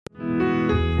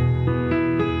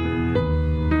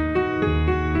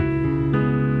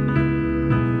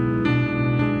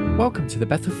Welcome to the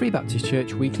Bethel Free Baptist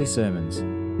Church weekly sermons.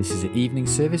 This is the evening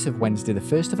service of Wednesday the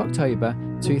 1st of October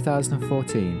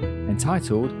 2014,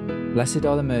 entitled Blessed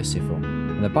Are the Merciful,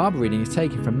 and the Bible reading is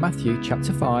taken from Matthew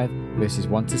chapter 5 verses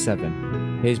 1 to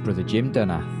 7. Here's Brother Jim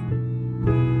Dunath.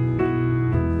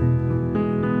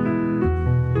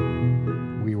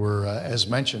 We were, as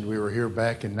mentioned, we were here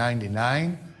back in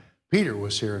 99. Peter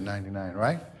was here in 99,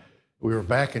 right? We were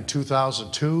back in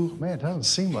 2002. Man, it doesn't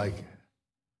seem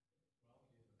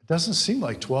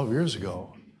like 12 years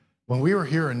ago. When we were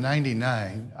here in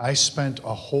 99, I spent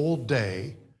a whole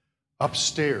day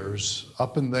upstairs,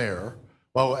 up in there.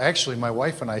 Well, actually, my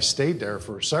wife and I stayed there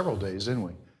for several days, didn't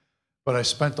we? But I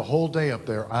spent the whole day up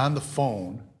there on the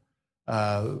phone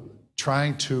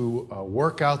trying to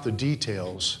work out the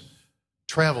details.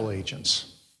 Travel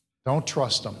agents, don't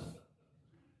trust them.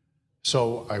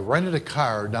 So I rented a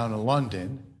car down in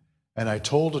London, and I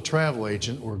told a travel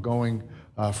agent we're going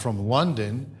from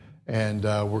London, and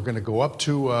we're going to go up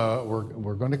to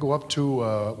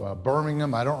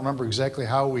Birmingham. I don't remember exactly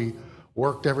how we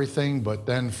worked everything, but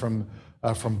then from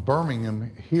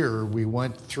Birmingham here, we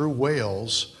went through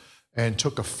Wales and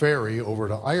took a ferry over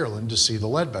to Ireland to see the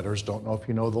Leadbetters. Don't know if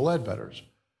you know the Leadbetters.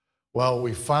 Well,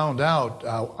 I found out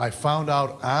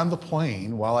on the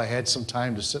plane, while I had some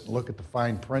time to sit and look at the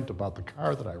fine print about the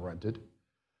car that I rented,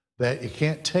 that you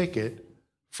can't take it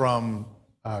from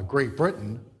Great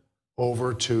Britain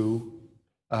over to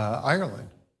Ireland.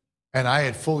 And I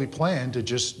had fully planned to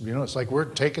just, it's like we're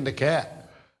taking the cat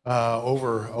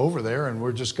over there, and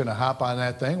we're just going to hop on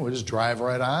that thing. We'll just drive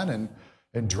right on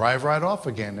and drive right off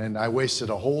again. And I wasted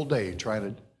a whole day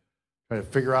trying to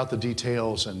figure out the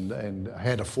details, and I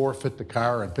had to forfeit the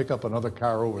car and pick up another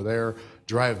car over there,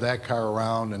 drive that car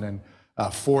around, and then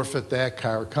forfeit that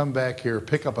car, come back here,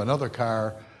 pick up another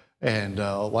car, and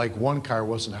like one car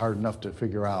wasn't hard enough to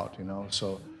figure out,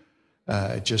 So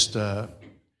it just got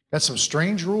some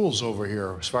strange rules over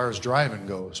here as far as driving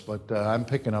goes, but I'm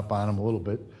picking up on them a little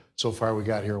bit. So far we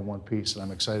got here in one piece, and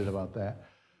I'm excited about that.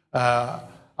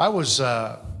 I was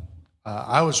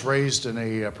raised in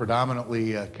a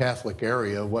predominantly Catholic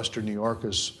area. Western New York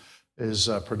is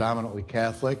predominantly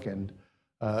Catholic, and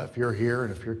if you're here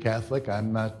and if you're Catholic,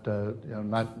 I'm not,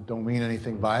 don't mean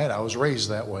anything by it. I was raised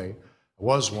that way. I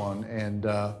was one, and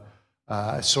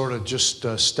I sort of just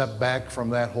stepped back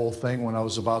from that whole thing when I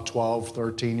was about 12,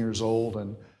 13 years old,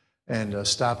 and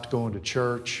stopped going to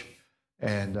church,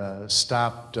 and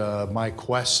stopped my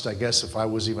quest, I guess, if I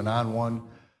was even on one,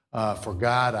 for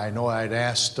God. I know I had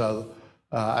asked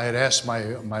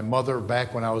my mother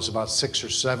back when I was about 6 or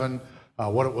 7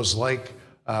 what it was like,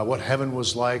 what heaven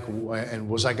was like, and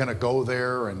was I going to go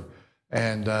there, and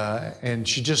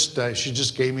she just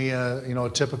gave me a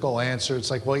typical answer. It's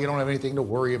like, well, you don't have anything to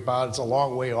worry about. It's a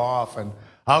long way off, and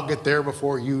I'll get there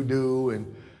before you do.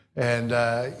 And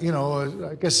I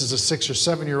guess as a 6 or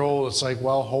 7 year old, it's like,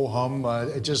 well, ho hum.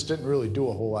 It just didn't really do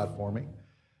a whole lot for me.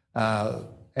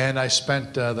 And I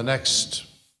spent the next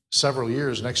several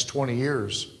years, next 20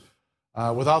 years,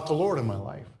 without the Lord in my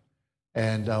life.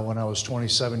 And when I was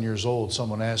 27 years old,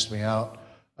 someone asked me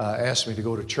to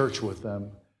go to church with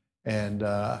them. And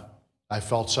I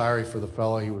felt sorry for the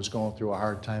fellow. He was going through a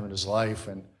hard time in his life,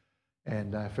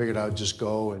 and I figured I would just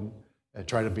go and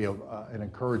try to be an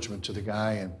encouragement to the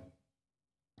guy. And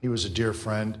he was a dear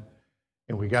friend.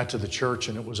 And we got to the church,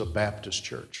 and it was a Baptist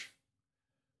church.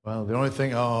 Well, the only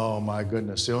thing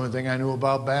I knew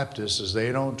about Baptists is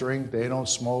they don't drink, they don't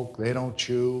smoke, they don't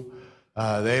chew,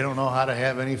 they don't know how to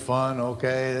have any fun,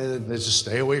 okay? They just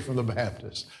stay away from the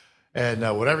Baptists. And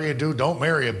whatever you do, don't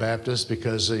marry a Baptist,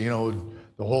 because, the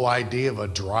whole idea of a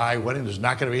dry wedding, there's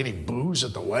not going to be any booze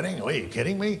at the wedding. Are you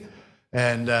kidding me?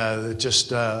 And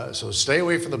so stay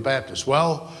away from the Baptists.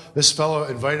 Well, this fellow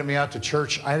invited me out to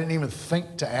church. I didn't even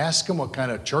think to ask him what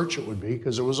kind of church it would be,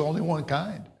 because there was only one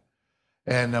kind.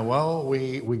 And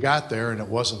we got there, and it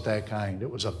wasn't that kind. It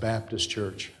was a Baptist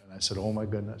church. And I said, oh my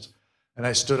goodness. And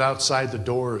I stood outside the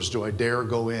doors. Do I dare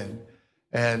go in?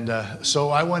 And so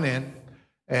I went in,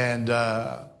 and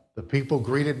the people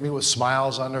greeted me with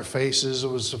smiles on their faces. It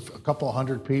was a couple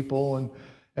hundred people,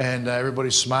 and everybody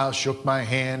smiled, shook my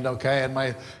hand. Okay, I had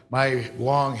my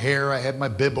long hair. I had my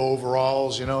bib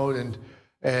overalls,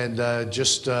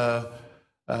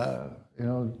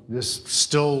 just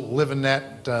still living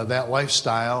that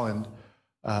lifestyle, and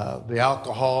the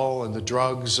alcohol and the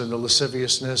drugs and the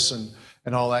lasciviousness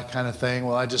and all that kind of thing.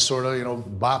 Well, I just sort of,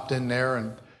 bopped in there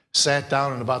and sat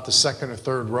down in about the second or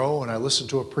third row, and I listened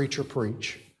to a preacher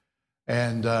preach.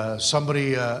 And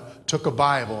somebody took a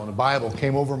Bible, and the Bible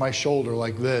came over my shoulder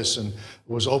like this, and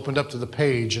was opened up to the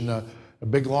page, and a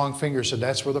big long finger said,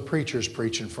 "That's where the preacher's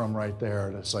preaching from right there."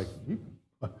 And it's like,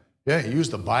 Yeah, you use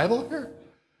the Bible here?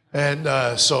 And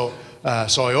so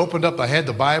I opened up, I had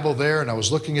the Bible there, and I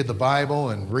was looking at the Bible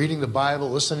and reading the Bible,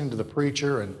 listening to the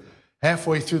preacher, and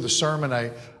halfway through the sermon,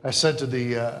 I said to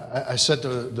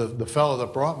the fellow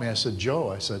that brought me, I said, Joe,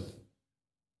 I said,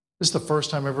 this is the first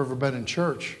time I've ever been in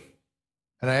church,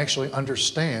 and I actually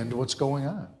understand what's going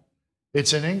on.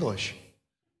 It's in English.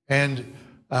 And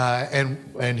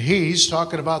he's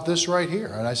talking about this right here.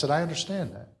 And I said, I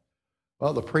understand that.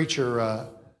 Well, the preacher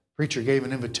gave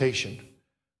an invitation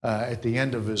at the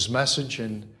end of his message,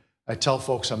 and I tell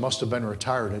folks I must have been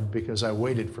retarded because I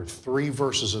waited for 3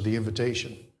 verses of the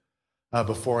invitation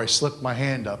before I slipped my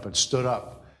hand up and stood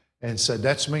up and said,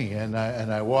 that's me. And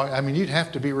I walked. I mean, you'd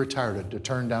have to be retarded to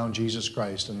turn down Jesus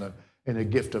Christ and the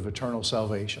gift of eternal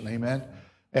salvation. Amen.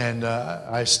 And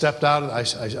I stepped out. I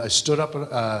stood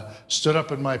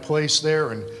up in my place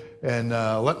there and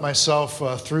let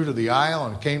myself through to the aisle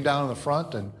and came down in the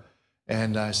front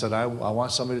and I said, I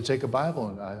want somebody to take a Bible.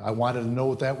 And I wanted to know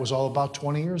what that was all about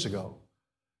 20 years ago.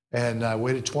 And I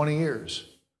waited 20 years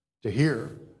to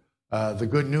hear the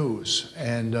good news.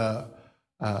 And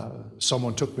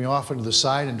someone took me off into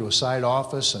a side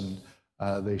office, and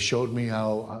they showed me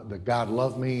how that God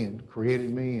loved me and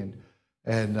created me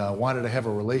and wanted to have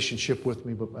a relationship with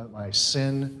me, but my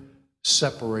sin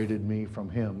separated me from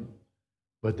him.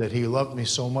 But that he loved me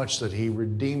so much that he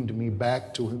redeemed me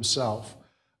back to himself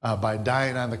by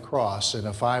dying on the cross. And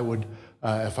if I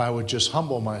would just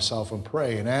humble myself and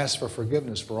pray and ask for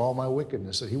forgiveness for all my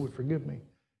wickedness, that he would forgive me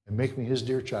and make me his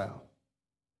dear child.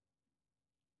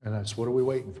 And that's, what are we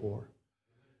waiting for?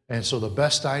 And so the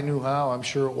best I knew how, I'm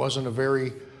sure it wasn't a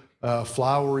very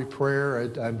flowery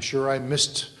prayer. I'm sure I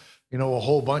missed, a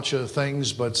whole bunch of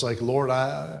things, but it's like, Lord,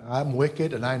 I'm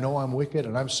wicked, and I know I'm wicked,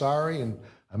 and I'm sorry, and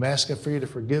I'm asking for you to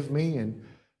forgive me.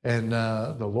 And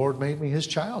the Lord made me his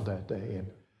child that day.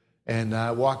 And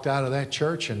I walked out of that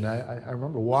church, and I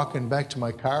remember walking back to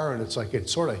my car, and it's like it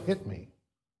sort of hit me.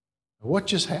 What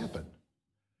just happened?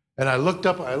 And I looked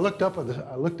up at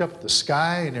the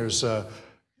sky, and there's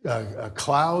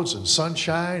clouds and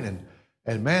sunshine,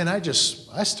 and man, I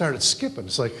started skipping.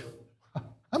 It's like,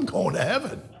 I'm going to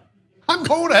heaven. I'm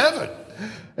going to heaven.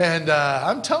 And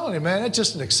I'm telling you, man, it's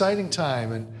just an exciting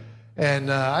time.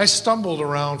 And I stumbled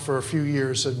around for a few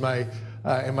years in my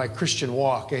Christian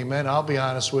walk. Amen. I'll be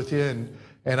honest with you,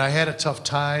 and I had a tough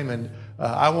time, and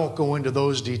I won't go into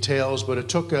those details, but it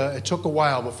took a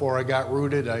while before I got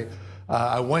rooted.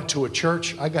 I went to a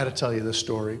church. I got to tell you this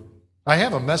story. I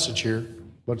have a message here,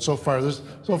 but so far this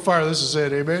is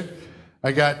it. Amen.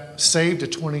 I got saved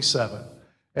at 27,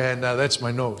 and that's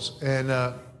my notes.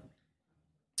 And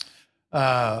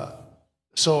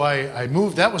so I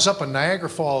moved. That was up in Niagara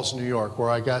Falls, New York, where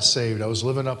I got saved. I was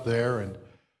living up there, and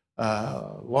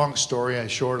long story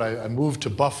short, I moved to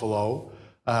Buffalo,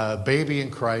 baby in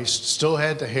Christ, still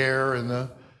had the hair and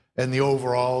the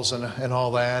overalls and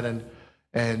all that,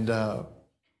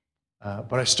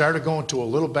 but I started going to a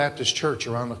little Baptist church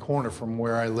around the corner from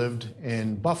where I lived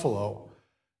in Buffalo,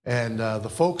 and the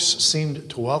folks seemed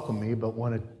to welcome me. But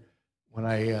when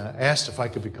I asked if I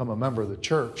could become a member of the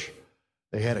church,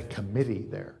 they had a committee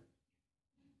there.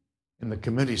 And the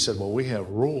committee said, well, we have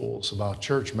rules about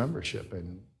church membership,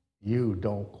 and you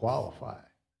don't qualify.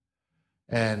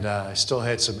 And I still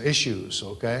had some issues,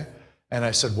 okay? And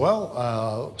I said,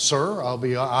 well, sir, I'll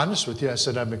be honest with you. I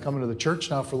said, I've been coming to the church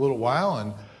now for a little while,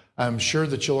 and I'm sure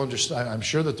that you'll understand. I'm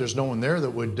sure that there's no one there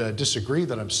that would disagree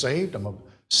that I'm saved. I'm a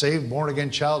saved,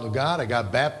 born-again child of God. I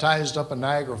got baptized up in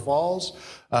Niagara Falls,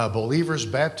 believer's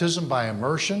baptism by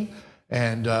immersion.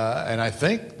 And I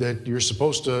think that you're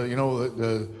supposed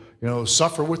to,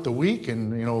 suffer with the weak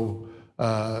and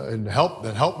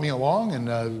help me along. And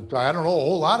I don't know a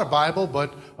whole lot of Bible,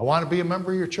 but I want to be a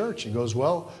member of your church. He goes,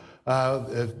 well,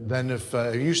 if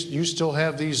you still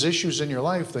have these issues in your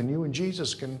life, then you and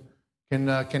Jesus can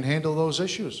handle those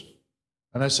issues.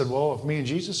 And I said, well, if me and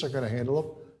Jesus are going to handle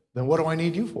them, then what do I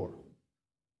need you for?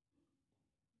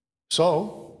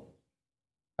 So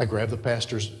I grabbed the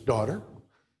pastor's daughter,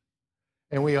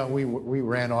 and we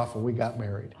ran off and we got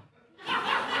married.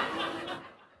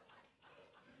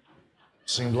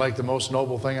 Seemed like the most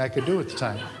noble thing I could do at the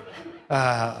time.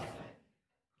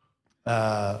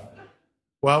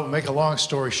 Well, make a long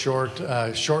story short,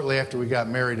 shortly after we got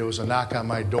married, there was a knock on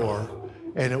my door,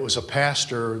 and it was a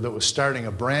pastor that was starting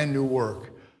a brand new work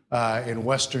in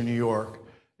Western New York.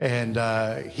 And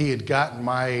he had gotten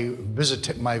my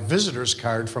visitor's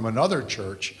card from another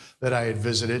church that I had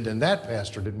visited, and that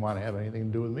pastor didn't want to have anything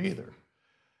to do with me either.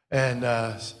 And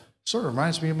sort of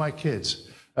reminds me of my kids.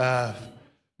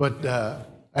 But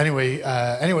Anyway,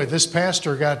 this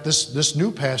pastor got this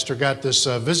new pastor got this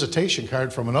visitation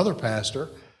card from another pastor,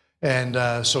 and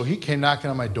so he came knocking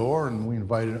on my door,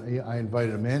 and I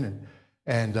invited him in,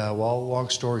 and well, long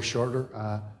story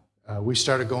shorter, we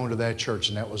started going to that church,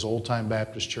 and that was Old Time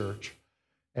Baptist Church,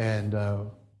 and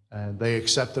they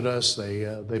accepted us.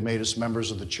 They made us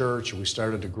members of the church, and we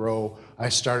started to grow. I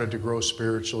started to grow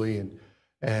spiritually,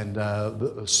 and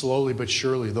slowly but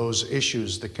surely, those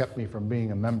issues that kept me from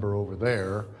being a member over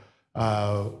there,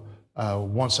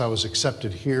 once I was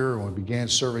accepted here and we began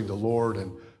serving the Lord,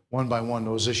 and one by one,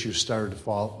 those issues started to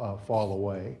fall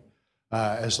away.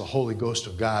 As the Holy Ghost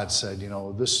of God said, you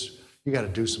got to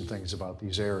do some things about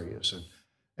these areas.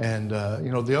 And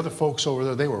the other folks over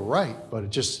there, they were right, but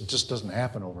it just doesn't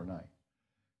happen overnight.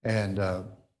 And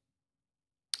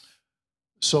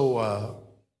so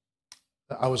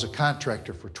I was a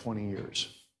contractor for 20 years,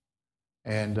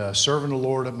 and serving the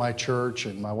Lord at my church,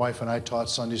 and my wife and I taught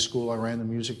Sunday school. I ran the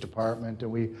music department,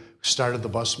 and we started the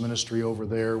bus ministry over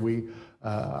there. We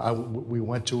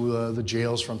went to the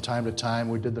jails from time to time.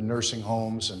 We did the nursing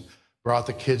homes and brought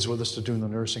the kids with us to do the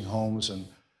nursing homes.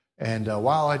 And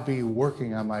while I'd be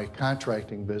working on my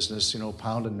contracting business,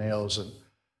 pounding nails, and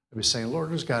I'd be saying,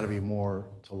 Lord, there's got to be more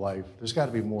to life. There's got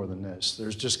to be more than this.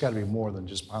 There's just got to be more than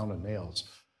just pounding nails.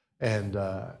 And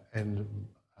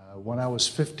when I was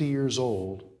 50 years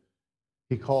old,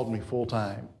 he called me full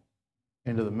time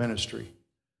into the ministry,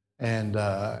 and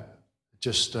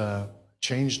just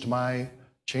changed my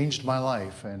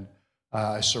life. And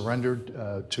I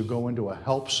surrendered to go into a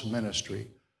helps ministry.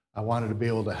 I wanted to be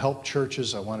able to help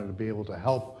churches. I wanted to be able to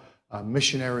help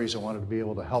missionaries. I wanted to be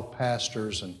able to help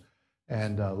pastors,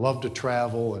 and love to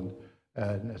travel.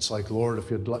 And it's like, Lord, if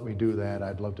you'd let me do that,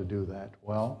 I'd love to do that.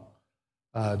 Well.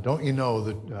 Don't you know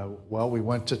that, we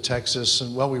went to Texas,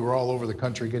 and, we were all over the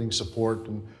country getting support,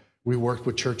 and we worked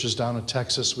with churches down in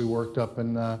Texas. We worked up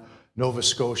in Nova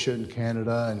Scotia and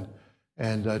Canada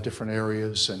and different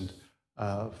areas. And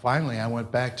finally, I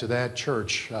went back to that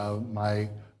church, my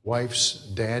wife's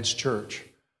dad's church,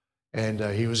 and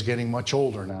he was getting much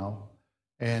older now.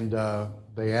 And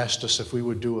they asked us if we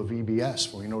would do a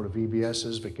VBS. Well, you know what a VBS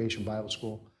is, Vacation Bible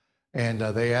School. And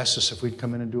they asked us if we'd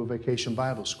come in and do a vacation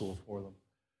Bible school for them.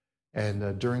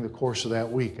 And during the course of that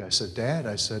week, I said, Dad,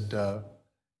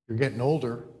 you're getting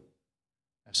older.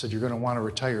 I said, you're going to want to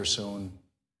retire soon.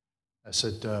 I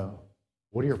said,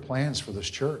 what are your plans for this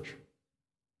church?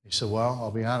 He said, well,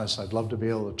 I'll be honest, I'd love to be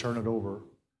able to turn it over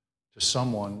to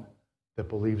someone that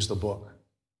believes the book.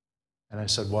 And I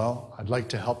said, well, I'd like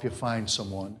to help you find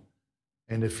someone.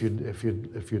 And if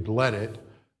you'd let it,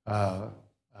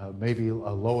 maybe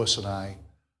Lois and I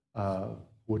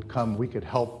would come. We could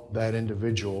help that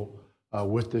individual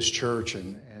with this church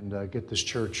and get this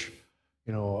church,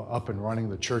 up and running.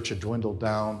 The church had dwindled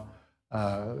down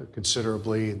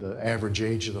considerably. The average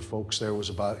age of the folks there was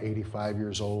about 85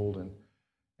 years old,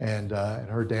 and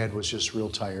her dad was just real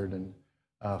tired and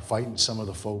fighting some of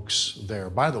the folks there.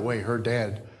 By the way, her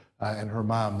dad and her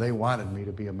mom, they wanted me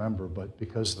to be a member, but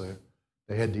because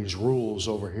they had these rules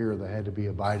over here that had to be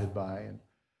abided by,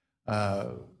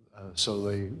 and so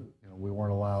we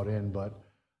weren't allowed in. But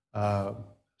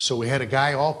so we had a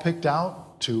guy all picked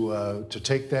out to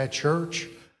take that church,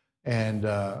 and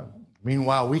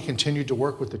meanwhile we continued to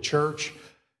work with the church.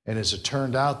 And as it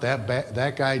turned out,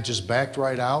 that guy just backed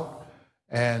right out,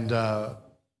 and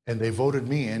they voted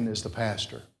me in as the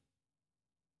pastor.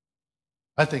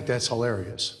 I think that's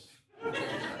hilarious.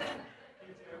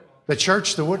 The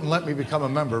church that wouldn't let me become a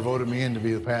member voted me in to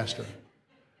be the pastor.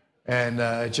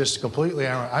 And just completely,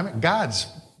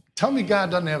 tell me God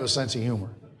doesn't have a sense of humor.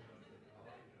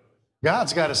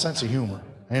 God's got a sense of humor.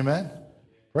 Amen?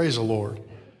 Praise the Lord.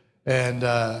 And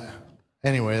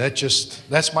anyway,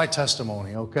 that's my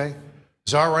testimony, okay?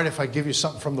 Is it all right if I give you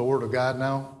something from the Word of God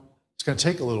now? It's going to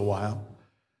take a little while.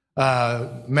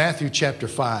 Matthew chapter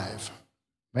 5.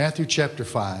 Matthew chapter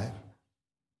 5.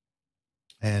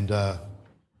 And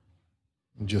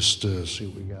just see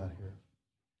what we got here.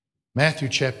 Matthew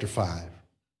chapter 5.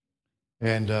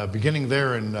 And beginning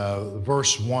there in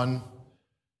verse 1,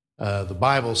 the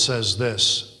Bible says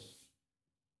this: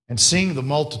 And seeing the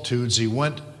multitudes, he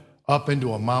went up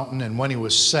into a mountain, and when he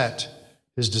was set,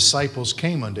 his disciples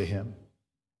came unto him.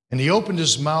 And he opened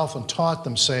his mouth and taught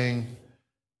them, saying,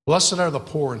 Blessed are the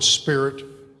poor in spirit,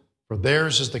 for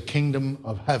theirs is the kingdom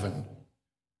of heaven.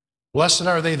 Blessed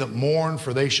are they that mourn,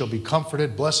 for they shall be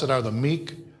comforted. Blessed are the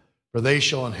meek, for they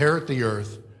shall inherit the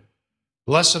earth.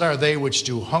 Blessed are they which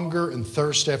do hunger and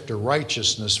thirst after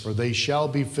righteousness, for they shall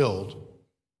be filled.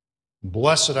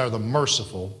 Blessed are the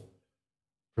merciful,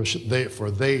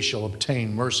 for they shall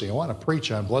obtain mercy. I want to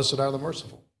preach on blessed are the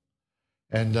merciful.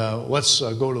 And let's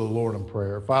go to the Lord in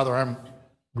prayer. Father, I'm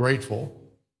grateful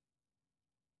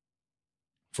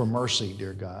for mercy,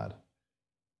 dear God.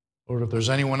 Lord, if there's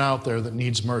anyone out there that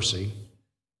needs mercy,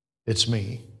 it's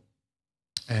me.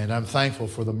 And I'm thankful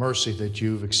for the mercy that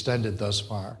you've extended thus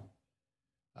far.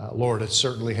 Lord, it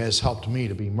certainly has helped me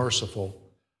to be merciful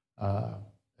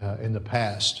in the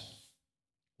past.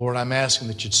 Lord, I'm asking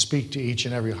that you'd speak to each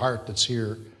and every heart that's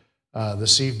here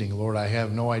this evening. Lord, I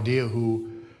have no idea who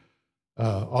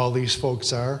all these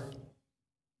folks are.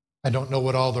 I don't know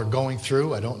what all they're going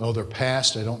through. I don't know their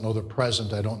past. I don't know their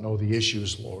present. I don't know the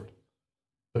issues, Lord.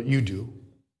 But you do.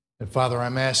 And Father,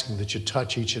 I'm asking that you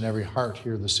touch each and every heart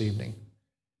here this evening.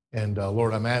 And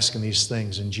Lord, I'm asking these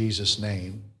things in Jesus'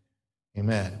 name.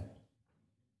 Amen.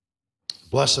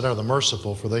 Blessed are the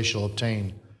merciful, for they shall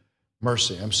obtain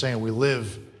mercy. I'm saying we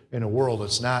live in a world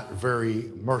that's not very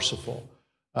merciful.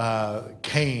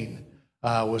 Cain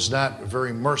was not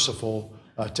very merciful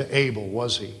to Abel,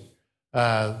 was he?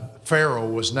 Pharaoh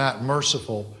was not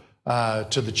merciful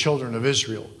to the children of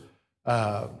Israel.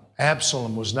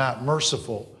 Absalom was not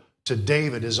merciful to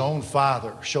David, his own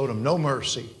father, showed him no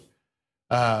mercy.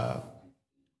 The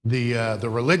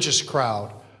religious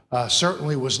crowd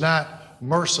certainly was not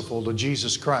merciful to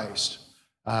Jesus Christ.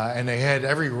 And they had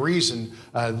every reason.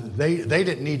 They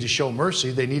didn't need to show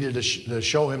mercy. They needed to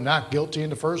show him not guilty in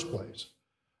the first place.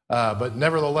 But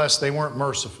nevertheless, they weren't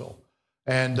merciful.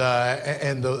 And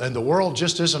the world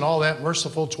just isn't all that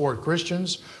merciful toward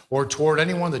Christians or toward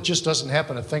anyone that just doesn't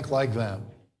happen to think like them.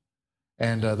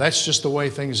 And that's just the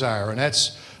way things are. And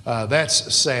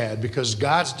that's sad, because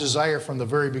God's desire from the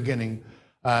very beginning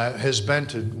has been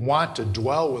to want to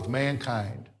dwell with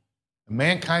mankind.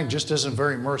 Mankind just isn't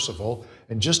very merciful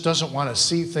and just doesn't want to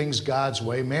see things God's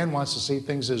way. Man wants to see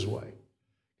things his way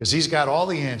because he's got all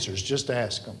the answers. Just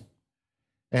ask him.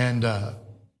 And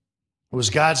it was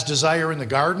God's desire in the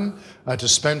garden to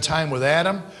spend time with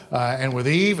Adam and with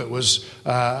Eve. It was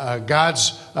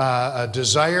God's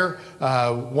desire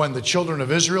when the children of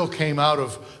Israel came out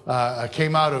of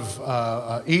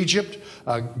Egypt.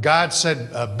 God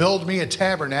said, "Build me a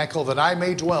tabernacle that I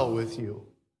may dwell with you."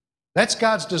 That's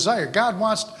God's desire. God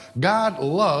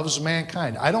loves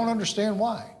mankind. I don't understand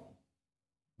why,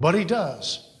 but he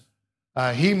does.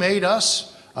 He made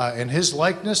us in his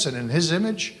likeness and in his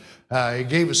image. He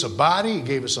gave us a body, he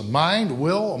gave us a mind,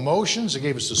 will, emotions, he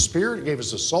gave us a spirit, he gave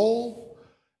us a soul,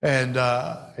 and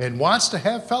wants to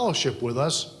have fellowship with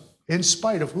us in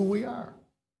spite of who we are.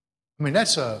 I mean,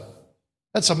 that's a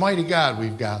mighty God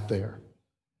we've got there.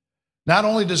 Not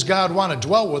only does God want to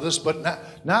dwell with us, but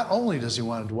not only does he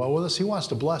want to dwell with us, he wants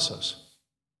to bless us.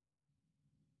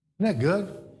 Isn't that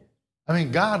good? I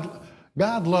mean, God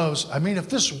loves, if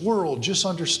this world just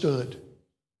understood,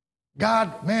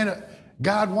 God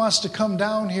wants to come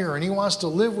down here and he wants to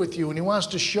live with you and he wants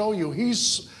to show you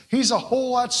he's a whole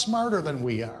lot smarter than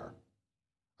we are.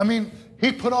 I mean,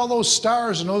 he put all those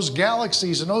stars and those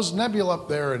galaxies and those nebulae up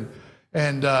there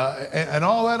and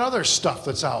all that other stuff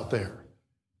that's out there.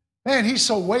 Man, he's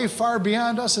so way far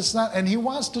beyond us, and he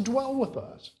wants to dwell with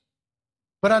us.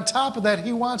 But on top of that,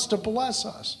 he wants to bless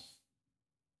us.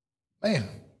 Man,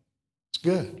 it's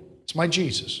good. It's my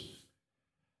Jesus.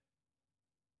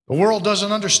 The world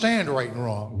doesn't understand right and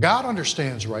wrong. God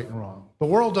understands right and wrong. The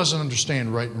world doesn't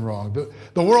understand right and wrong.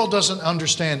 The world doesn't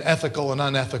understand ethical and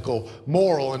unethical,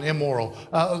 moral and immoral.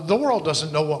 The world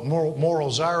doesn't know what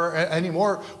morals are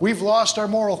anymore. We've lost our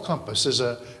moral compass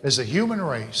as a human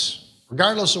race.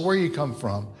 Regardless of where you come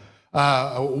from,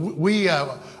 we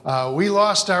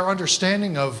lost our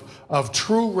understanding of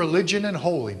true religion and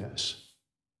holiness.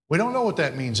 We don't know what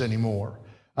that means anymore.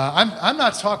 I'm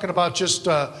not talking about just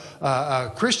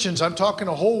Christians. I'm talking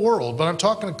the whole world, but I'm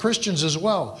talking to Christians as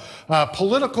well.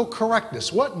 Political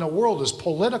correctness. What in the world is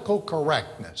political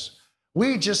correctness?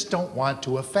 We just don't want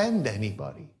to offend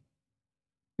anybody.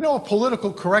 You know what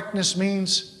political correctness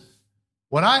means?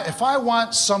 If I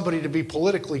want somebody to be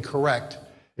politically correct,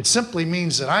 it simply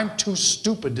means that I'm too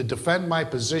stupid to defend my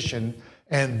position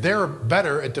and they're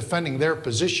better at defending their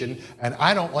position, and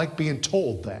I don't like being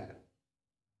told that.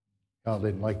 Y'all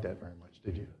didn't like that very much,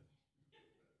 did you?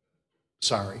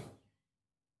 Sorry.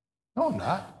 No, I'm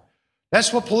not.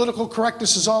 That's what political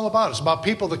correctness is all about. It's about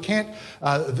people that can't,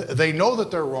 they know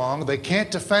that they're wrong. They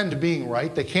can't defend being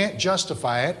right. They can't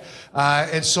justify it.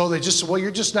 And so they just,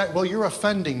 you're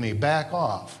offending me. Back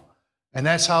off. And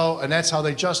that's how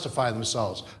they justify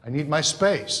themselves. I need my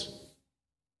space.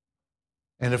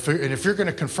 And if you're going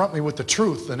to confront me with the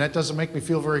truth, then that doesn't make me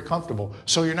feel very comfortable.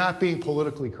 So you're not being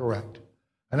politically correct.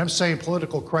 And I'm saying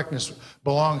political correctness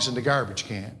belongs in the garbage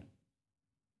can.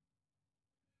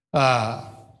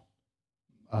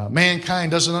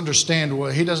 mankind doesn't understand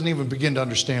he doesn't even begin to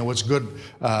understand what's good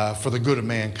for the good of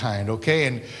mankind.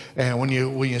 Okay, and when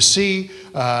you see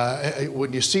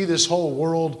this whole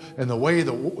world and the way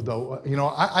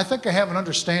I think I have an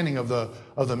understanding of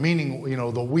the meaning.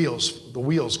 The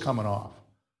wheels coming off.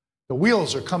 The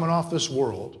wheels are coming off this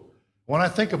world. When I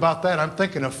think about that, I'm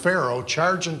thinking of Pharaoh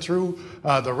charging through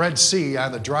the Red Sea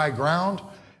on the dry ground,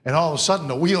 and all of a sudden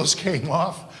the wheels came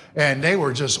off, and they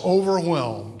were just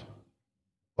overwhelmed.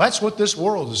 That's what this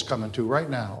world is coming to right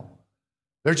now.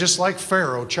 They're just like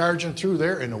Pharaoh charging through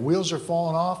there, and the wheels are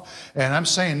falling off. And I'm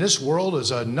saying this world is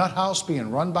a nut house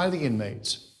being run by the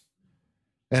inmates.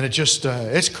 And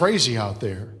it's crazy out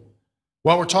there.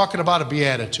 Well, we're talking about a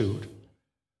beatitude.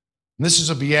 And this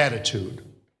is a beatitude.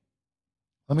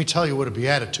 Let me tell you what a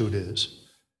beatitude is.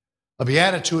 A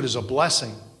beatitude is a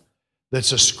blessing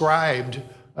that's ascribed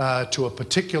to a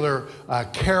particular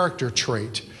character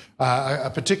trait, a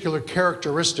particular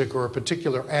characteristic, or a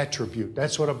particular attribute.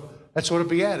 That's what a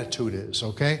beatitude is,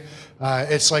 okay?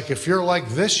 It's like if you're like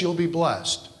this, you'll be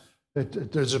blessed.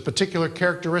 There's a particular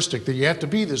characteristic that you have to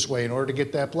be this way in order to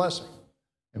get that blessing.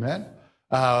 Amen?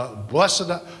 Blessed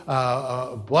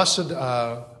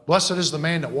is the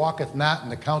man that walketh not in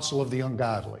the counsel of the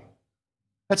ungodly.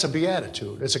 That's a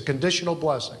beatitude. It's a conditional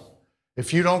blessing.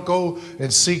 If you don't go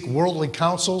and seek worldly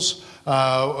counsels,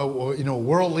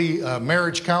 worldly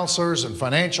marriage counselors and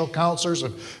financial counselors,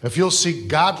 if you'll seek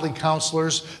godly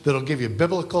counselors that'll give you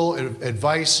biblical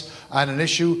advice on an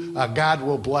issue, God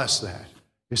will bless that.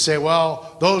 You say,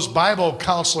 well, those Bible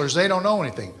counselors, they don't know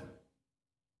anything.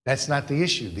 That's not the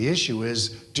issue. The issue is,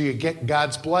 do you get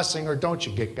God's blessing or don't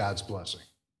you get God's blessing?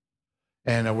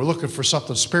 And we're looking for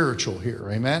something spiritual here,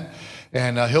 amen?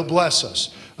 And he'll bless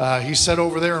us. He said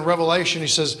over there in Revelation, he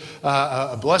says,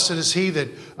 blessed is he that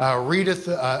readeth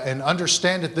and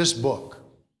understandeth this book,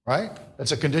 right?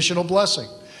 That's a conditional blessing.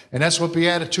 And that's what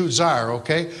Beatitudes are,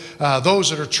 okay? Those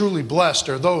that are truly blessed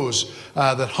are those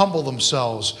that humble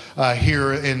themselves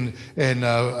here in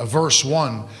verse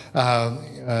 1.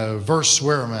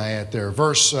 Where am I at there?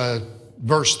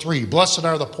 Verse 3, blessed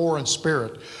are the poor in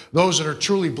spirit. Those that are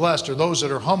truly blessed are those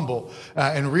that are humble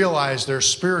and realize their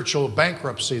spiritual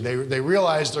bankruptcy. They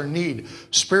realize their need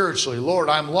spiritually. Lord,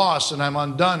 I'm lost and I'm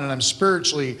undone and I'm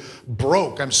spiritually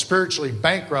broke. I'm spiritually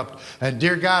bankrupt. And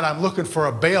dear God, I'm looking for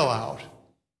a bailout.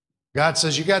 God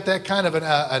says, you got that kind of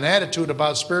an attitude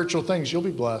about spiritual things, you'll be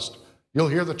blessed. You'll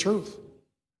hear the truth.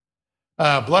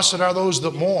 Blessed are those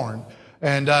that mourn.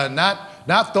 And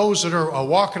not those that are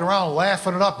walking around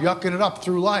laughing it up, yucking it up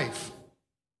through life.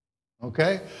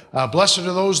 Okay? Blessed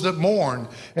are those that mourn.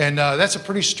 And that's a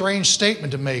pretty strange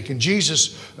statement to make. And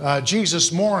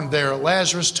Jesus mourned there at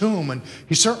Lazarus' tomb. And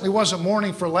he certainly wasn't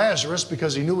mourning for Lazarus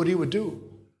because he knew what he would do.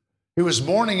 He was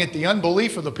mourning at the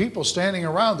unbelief of the people standing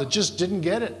around that just didn't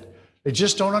get it. They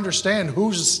just don't understand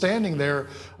who's standing there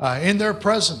in their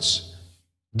presence.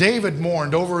 David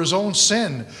mourned over his own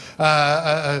sin.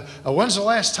 When's the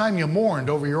last time you mourned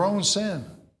over your own sin?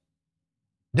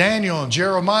 Daniel and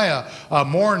Jeremiah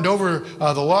mourned over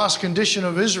the lost condition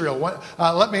of Israel.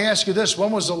 Let me ask you this. When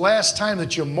was the last time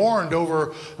that you mourned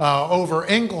over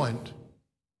England,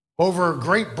 over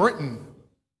Great Britain,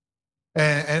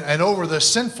 and over the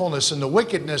sinfulness and the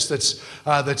wickedness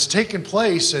that's taken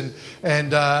place? And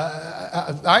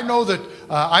I know that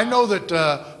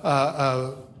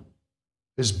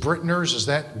is Britners, is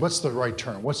that, what's the right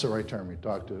term? What's the right term you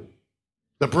talk to?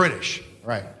 The British,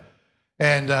 right.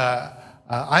 And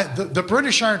the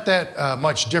British aren't that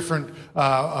much different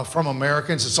from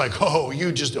Americans. It's like,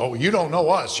 you don't know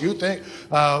us. You think,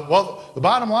 well, the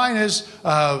bottom line is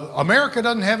America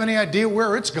doesn't have any idea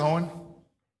where it's going.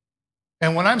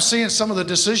 And when I'm seeing some of the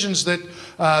decisions that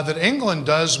England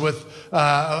does with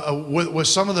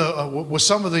some of the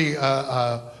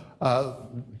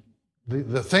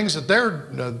things that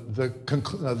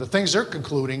the things they're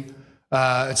concluding,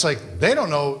 it's like they don't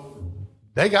know.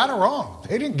 They got it wrong.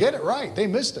 They didn't get it right. They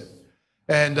missed it.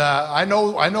 And I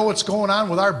know what's going on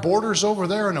with our borders over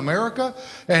there in America.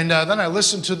 And then I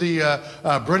listen to the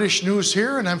British news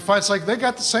here, and it's like they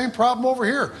got the same problem over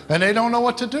here, and they don't know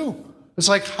what to do. It's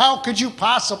like, how could you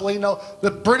possibly know?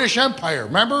 The British Empire,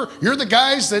 remember? You're the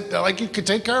guys that you could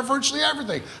take care of virtually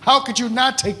everything. How could you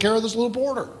not take care of this little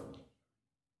border?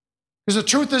 Because the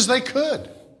truth is they could.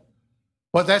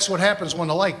 But that's what happens when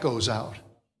the light goes out.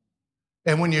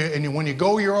 And when you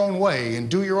go your own way and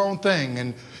do your own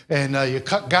thing, and you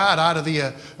cut God out of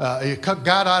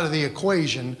the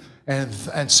equation,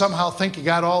 and somehow think you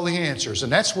got all the answers,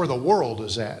 and that's where the world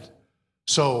is at.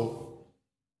 So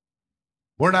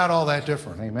we're not all that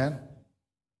different, amen?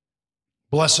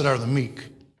 Blessed are the meek,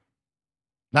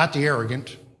 not the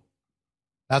arrogant,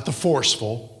 not the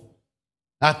forceful,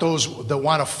 not those that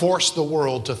want to force the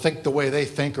world to think the way they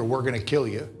think or we're going to kill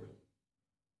you.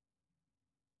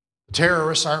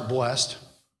 Terrorists aren't blessed.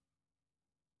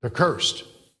 They're cursed.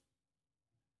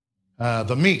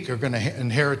 The meek are going to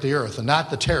inherit the earth, and not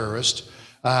the terrorist,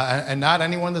 and not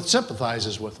anyone that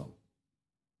sympathizes with them.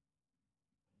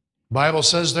 The Bible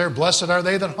says there, blessed are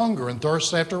they that hunger and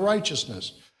thirst after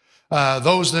righteousness.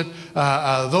 Those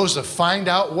that find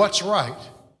out what's right.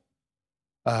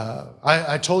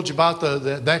 I told you about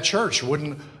that church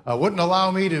wouldn't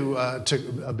allow me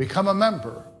to become a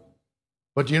member.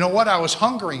 But you know what? I was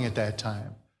hungering at that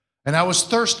time, and I was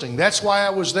thirsting. That's why I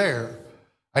was there.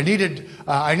 I needed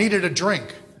a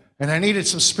drink, and I needed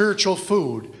some spiritual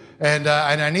food, and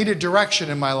I needed direction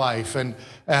in my life, and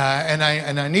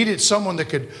I needed someone that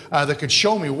could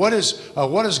show me what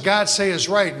does God say is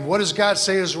right, and what does God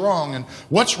say is wrong, and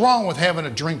what's wrong with having a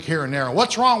drink here and there, and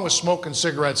what's wrong with smoking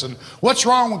cigarettes, and what's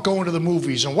wrong with going to the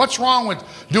movies, and what's wrong with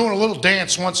doing a little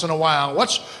dance once in a while,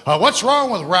 what's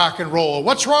wrong with rock and roll,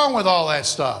 what's wrong with all that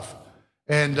stuff,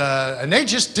 and they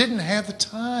just didn't have the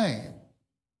time.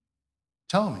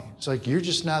 Tell me, it's like you're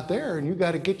just not there, and you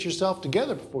got to get yourself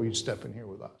together before you step in here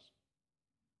with us.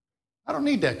 I don't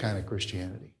need that kind of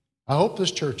Christianity. I hope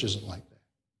this church isn't like that.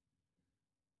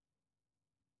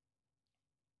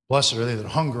 Blessed are they that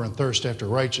hunger and thirst after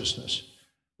righteousness,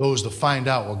 those that find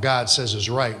out what God says is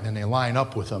right, and then they line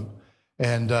up with them,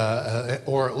 and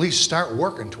or at least start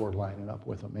working toward lining up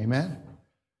with them. Amen?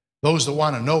 Those that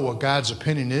want to know what God's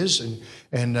opinion is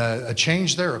and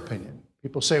change their opinion.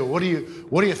 People say, well,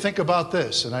 what do you think about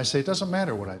this? And I say, it doesn't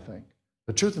matter what I think.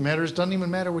 The truth of the matter is, it doesn't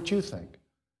even matter what you think.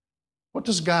 What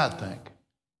does God think?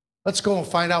 Let's go and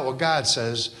find out what God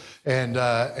says,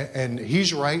 and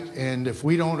He's right. And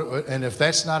if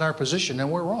that's not our position,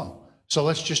 then we're wrong. So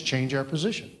let's just change our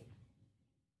position.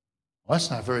 Well,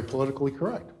 that's not very politically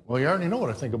correct. Well, you already know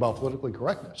what I think about politically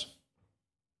correctness.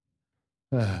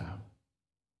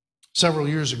 Several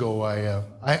years ago, I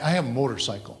have a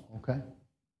motorcycle. Okay.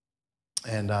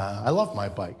 And I love my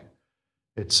bike.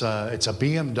 It's a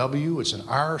BMW. It's an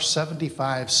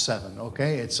R75-7.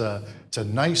 Okay, it's a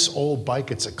nice old bike.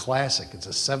 It's a classic. It's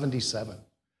a 77.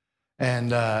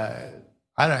 And I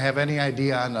don't have any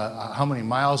idea on how many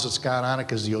miles it's got on it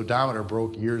because the odometer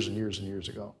broke years and years and years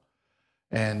ago.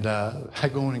 And I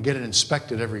go in and get it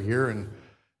inspected every year,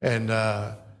 and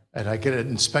I get it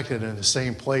inspected in the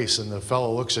same place. And the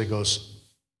fellow looks at it and goes,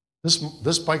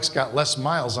 This bike's got less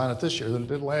miles on it this year than it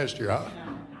did last year. Huh?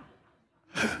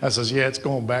 I says, yeah, it's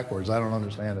going backwards. I don't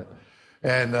understand it.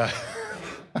 And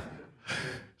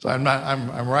so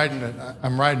I'm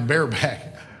riding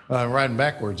bareback. I'm riding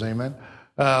backwards. Amen.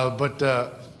 But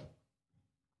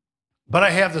I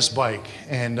have this bike,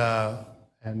 and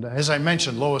as I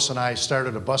mentioned, Lois and I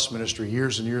started a bus ministry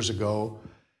years and years ago,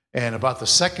 and about the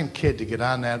second kid to get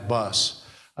on that bus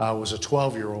was a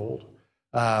 12-year-old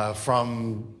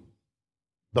from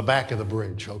the back of the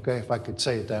bridge, okay, if I could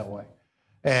say it that way,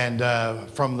 and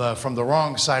from the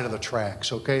wrong side of the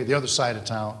tracks, okay, the other side of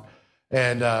town.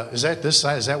 And is that this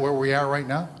side? Is that where we are right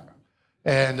now?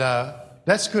 And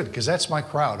that's good because that's my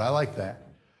crowd. I like that.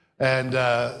 And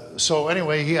so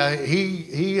anyway,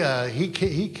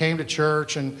 he came to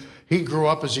church, and he grew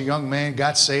up as a young man,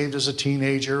 got saved as a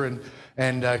teenager,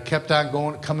 and kept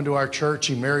on coming to our church.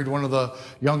 He married one of the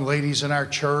young ladies in our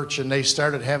church, and they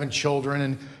started having children,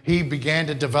 and he began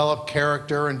to develop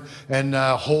character and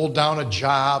hold down a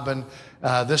job and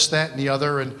this, that, and the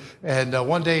other. And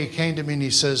one day he came to me and he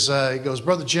says, he goes,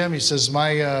 Brother Jim, he says,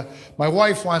 my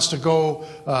wife wants to go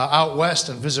out west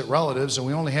and visit relatives, and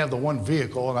we only have the one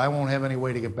vehicle, and I won't have any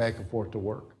way to get back and forth to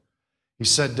work. He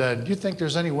said, do you think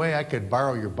there's any way I could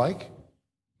borrow your bike?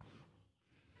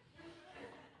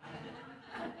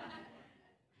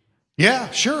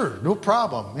 Yeah, sure, no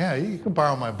problem. Yeah, you can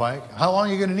borrow my bike. How long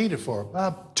are you going to need it for?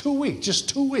 2 weeks, just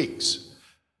 2 weeks. I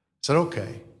said,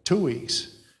 okay, 2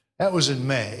 weeks. That was in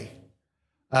May.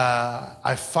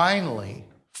 I finally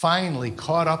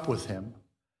caught up with him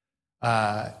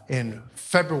in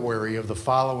February of the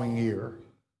following year.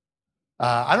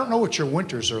 I don't know what your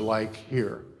winters are like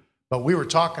here, but we were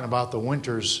talking about the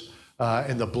winters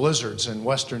and the blizzards in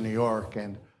western New York,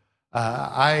 and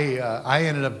I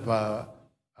ended up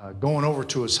going over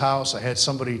to his house. I had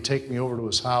somebody take me over to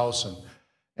his house,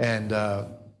 and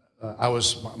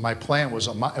my plan was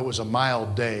it was a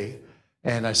mild day,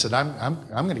 and I said, I'm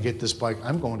going to get this bike.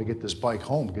 I'm going to get this bike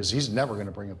home because he's never going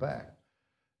to bring it back.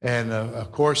 And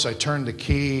of course, I turned the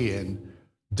key, and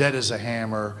dead as a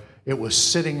hammer, it was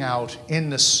sitting out in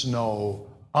the snow,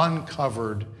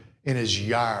 uncovered in his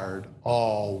yard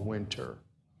all winter.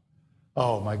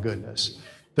 Oh my goodness,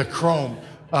 the chrome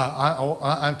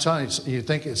I'm telling you, you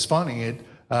think it's funny,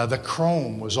 the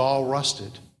chrome was all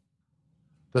rusted.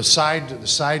 The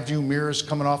side view mirrors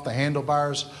coming off the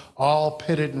handlebars, all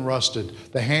pitted and rusted.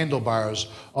 The handlebars,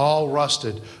 all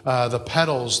rusted. The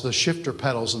pedals, the shifter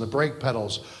pedals and the brake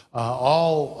pedals,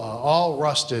 all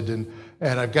rusted.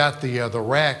 And I've got the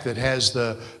rack that has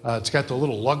it's got the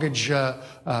little luggage,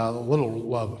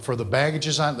 for the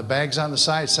baggages the bags on the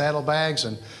side, saddle bags,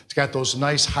 and it's got those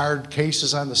nice hard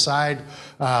cases on the side.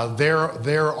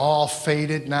 They're all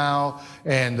faded now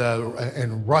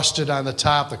and rusted on the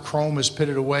top. The chrome is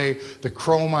pitted away. The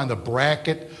chrome on the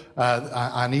bracket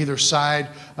on either side,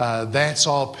 that's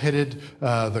all pitted.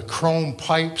 The chrome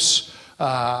pipes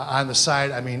on the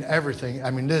side, I mean, everything. I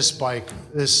mean, this bike,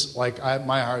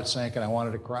 my heart sank and I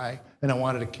wanted to cry and I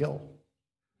wanted to kill.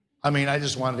 I mean, I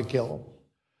just wanted to kill him.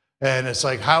 And it's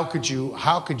like, how could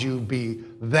you be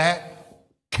that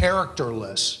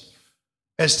characterless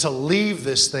as to leave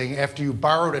this thing after you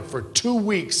borrowed it for 2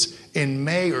 weeks in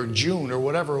May or June or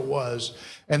whatever it was,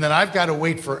 and then I've got to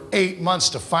wait for 8 months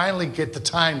to finally get the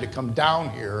time to come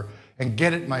down here and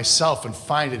get it myself and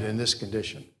find it in this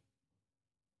condition.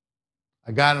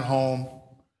 I got it home.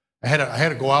 I had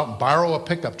to go out and borrow a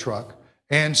pickup truck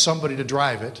and somebody to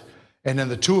drive it. And then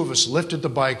the two of us lifted the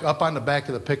bike up on the back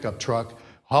of the pickup truck,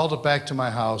 hauled it back to my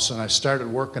house, and I started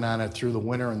working on it through the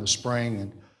winter and the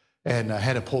spring. And I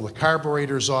had to pull the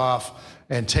carburetors off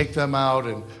and take them out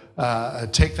and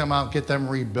get them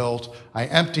rebuilt. I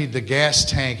emptied the gas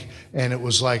tank, and it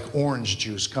was like orange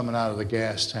juice coming out of the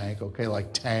gas tank, okay,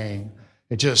 like Tang.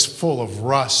 It just full of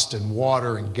rust and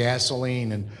water and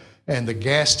gasoline and the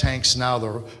gas tanks now,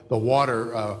 the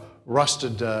water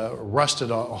rusted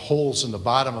holes in the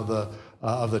bottom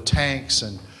of the tanks,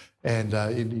 and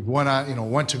you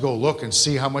went to go look and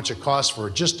see how much it cost for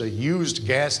just a used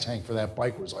gas tank for that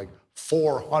bike. Was like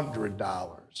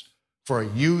 $400 for a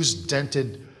used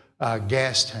dented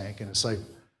gas tank, and it's like,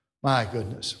 my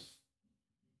goodness.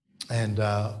 And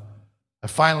I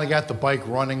finally got the bike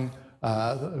running.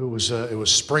 It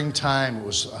was springtime. It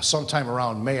was sometime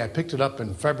around May. I picked it up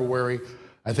in February.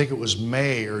 I think it was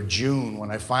May or June when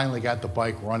I finally got the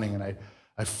bike running, and I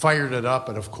fired it up.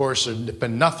 And of course, there'd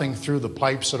been nothing through the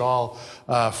pipes at all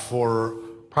for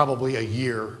probably a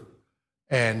year,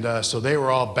 and so they were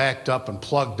all backed up and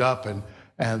plugged up, and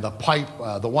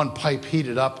the one pipe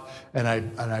heated up, and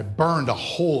I burned a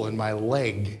hole in my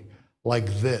leg like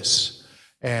this.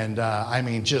 And I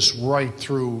mean, just right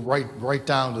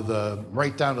down to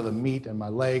the meat in my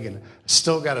leg, and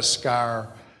still got a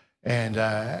scar.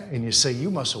 And you say, you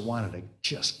must have wanted to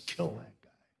just kill that guy.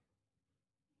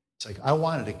 It's like, I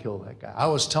wanted to kill that guy. I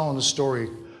was telling the story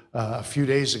a few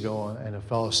days ago, and a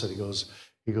fellow said, he goes,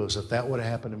 if that would have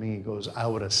happened to me, he goes, I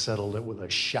would have settled it with a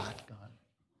shotgun.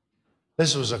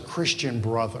 This was a Christian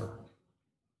brother,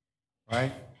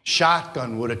 right?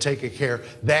 Shotgun would have taken care.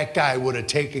 That guy would have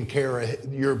taken care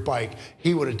of your bike.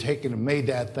 He would have taken and made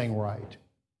that thing right.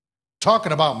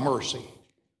 Talking about mercy.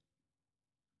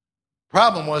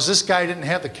 Problem was, this guy didn't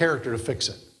have the character to fix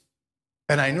it.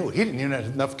 And I knew it. He didn't even have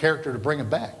enough character to bring it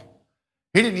back.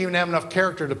 He didn't even have enough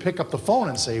character to pick up the phone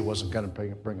and say he wasn't going to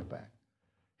bring it back.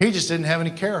 He just didn't have any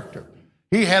character.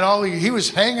 He was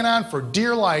hanging on for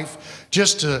dear life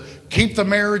just to keep the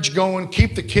marriage going,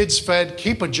 keep the kids fed,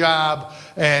 keep a job,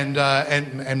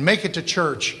 and make it to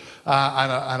church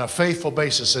on a faithful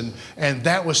basis. And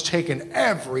that was taking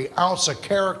every ounce of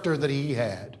character that he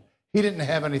had. He didn't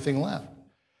have anything left.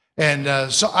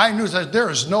 And so I knew that there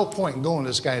is no point in going to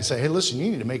this guy and say, hey, listen, you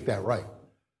need to make that right.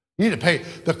 You need to pay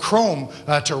the chrome,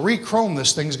 to re-chrome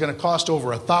this thing is going to cost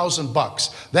over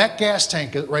 $1,000. That gas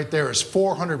tank right there is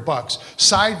 $400.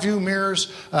 Side view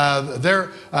mirrors,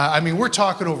 we're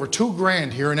talking over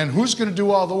 $2,000 here. And then who's going to do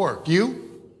all the work?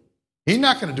 You? He's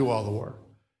not going to do all the work.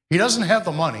 He doesn't have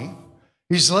the money.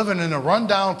 He's living in a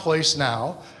rundown place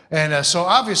now. And so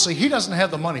obviously he doesn't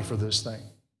have the money for this thing.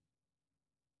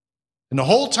 And the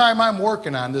whole time I'm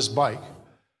working on this bike,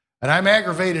 and I'm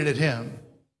aggravated at him,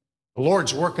 the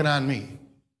Lord's working on me.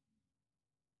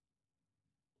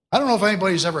 I don't know if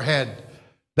anybody's ever had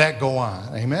that go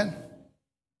on. Amen?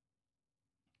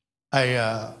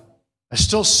 I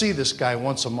still see this guy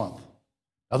once a month.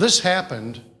 Now, this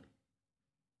happened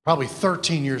probably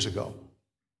 13 years ago.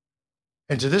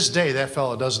 And to this day, that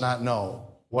fellow does not know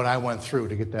what I went through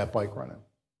to get that bike running.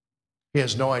 He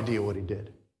has no idea what he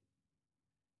did.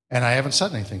 And I haven't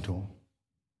said anything to him.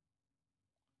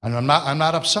 And I'm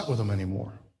not upset with him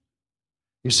anymore.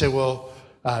 You say, well,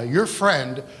 your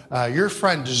friend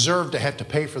deserved to have to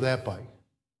pay for that bike.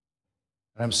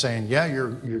 And I'm saying, yeah,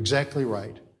 you're exactly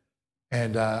right.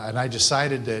 And I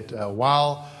decided that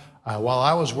while while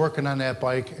I was working on that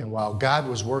bike and while God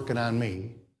was working on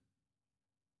me,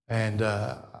 and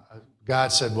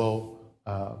God said, well,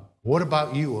 what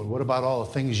about you, and what about all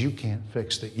the things you can't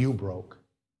fix that you broke?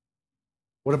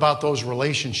 What about those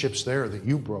relationships there that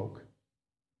you broke?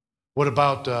 What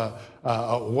about the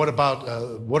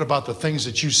things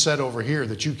that you said over here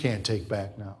that you can't take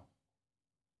back now?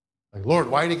 Like, Lord,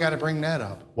 why do you got to bring that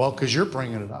up? Well, because you're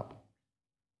bringing it up.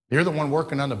 You're the one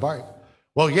working on the bike.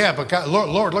 Well, yeah, but God,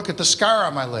 Lord, look at the scar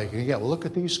on my leg. And yeah, well, look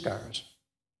at these scars.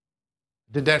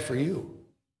 I did that for you.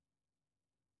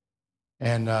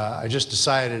 And I just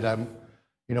decided,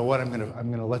 you know what? I'm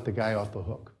gonna let the guy off the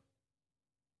hook.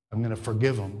 I'm gonna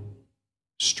forgive him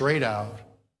straight out.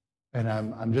 And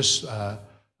I'm just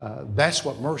that's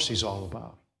what mercy's all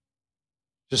about.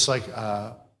 Just like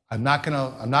I'm not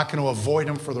gonna avoid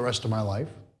him for the rest of my life.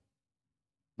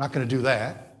 I'm not gonna do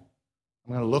that.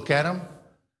 I'm gonna look at him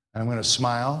and I'm gonna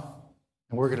smile,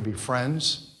 and we're gonna be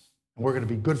friends, and we're gonna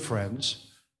be good friends.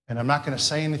 And I'm not gonna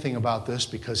say anything about this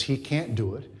because he can't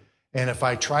do it. And if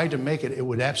I tried to make it, it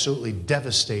would absolutely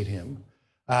devastate him.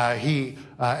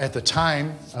 At the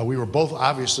time, we were both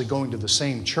obviously going to the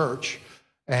same church,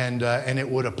 and it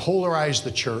would have polarized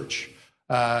the church.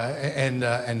 And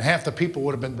half the people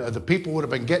would have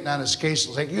been getting on his case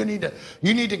and saying, you need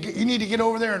to get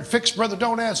over there and fix Brother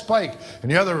Donat's bike. And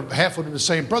the other half would have been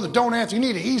saying, Brother Donat, you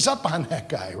need to ease up on that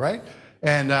guy, right?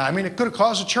 And I mean, it could have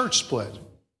caused a church split.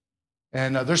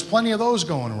 And there's plenty of those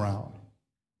going around.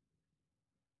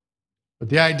 But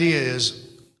the idea is,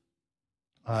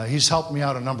 he's helped me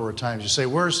out a number of times. You say,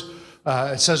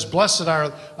 it says, blessed are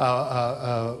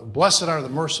the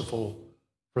merciful,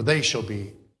 for they shall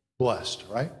be blessed,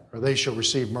 right? Or they shall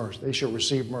receive mercy. They shall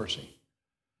receive mercy.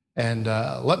 And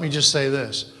let me just say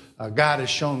this. God has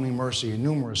shown me mercy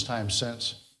numerous times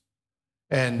since.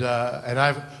 And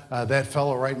I've that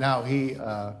fellow right now, he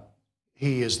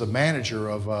is the manager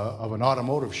of an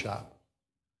automotive shop.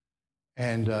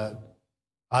 And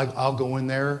I'll go in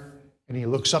there, and he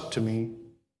looks up to me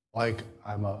like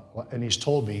and he's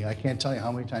told me, I can't tell you how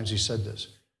many times he said this.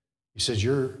 He says,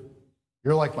 you're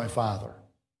like my father.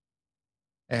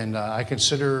 And I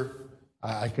consider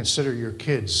your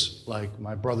kids like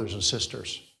my brothers and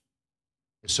sisters.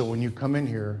 So when you come in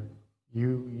here,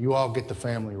 you all get the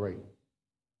family rate.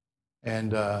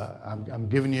 And I'm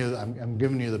giving you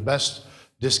the best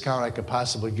discount I could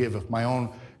possibly give.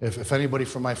 If anybody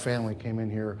from my family came in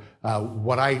here,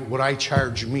 what I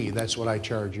charge me, that's what I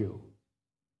charge you.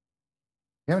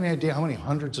 You have any idea how many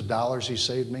hundreds of dollars he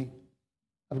saved me?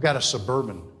 I've got a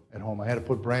Suburban at home. I had to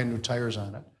put brand new tires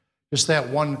on it. Just that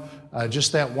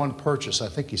one purchase, I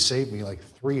think he saved me like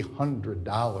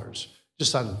 $300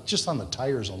 just on the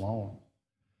tires alone.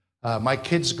 My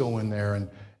kids go in there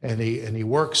and he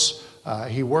works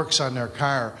on their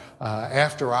car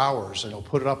after hours, and he'll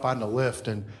put it up on the lift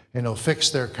and he'll fix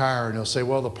their car, and he'll say,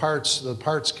 well, the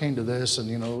parts came to this,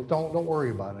 and don't worry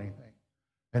about anything.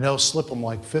 And they'll slip them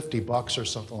like $50 or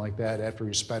something like that after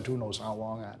he spent who knows how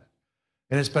long on it.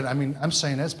 And it's been, I'm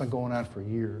saying that's been going on for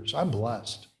years. I'm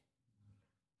blessed.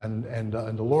 And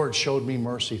the Lord showed me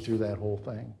mercy through that whole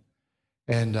thing.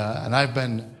 And I've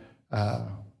been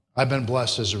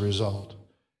blessed as a result.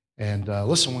 And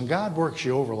listen, when God works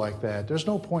you over like that, there's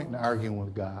no point in arguing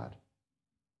with God.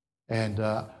 And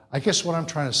I guess what I'm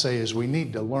trying to say is we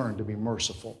need to learn to be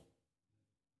merciful.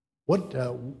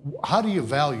 How do you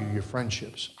value your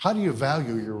friendships? How do you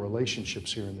value your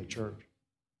relationships here in the church?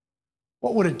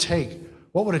 What would it take?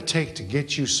 What would it take to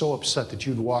get you so upset that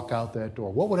you'd walk out that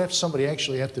door? What would somebody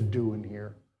actually have to do in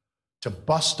here to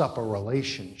bust up a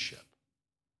relationship?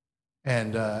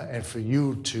 And for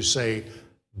you to say,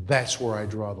 that's where I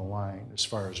draw the line as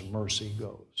far as mercy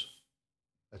goes.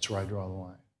 That's where I draw the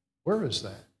line. Where is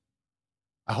that?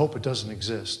 I hope it doesn't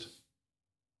exist.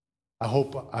 I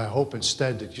hope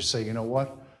instead that you say, you know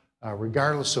what?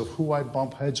 Regardless of who I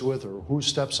bump heads with, or who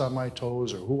steps on my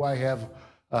toes, or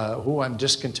who I'm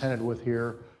discontented with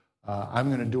here, I'm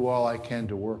going to do all I can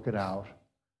to work it out.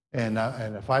 And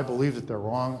if I believe that they're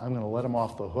wrong, I'm going to let them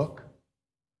off the hook.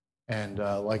 And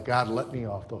like God let me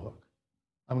off the hook,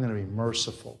 I'm going to be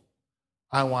merciful.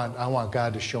 I want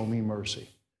God to show me mercy.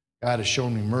 God has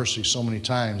shown me mercy so many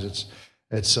times.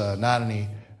 It's not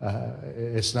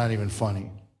even funny.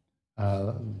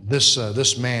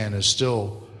 This man is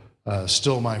still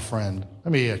my friend.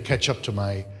 Let me catch up to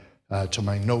my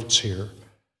notes here.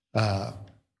 I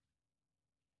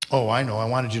know. I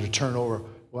wanted you to turn over.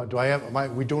 What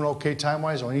am we doing okay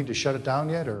time-wise? Do I need to shut it down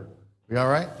yet, or are we all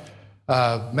right?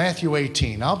 Matthew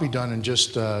 18. I'll be done in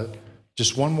just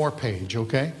one more page,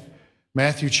 okay?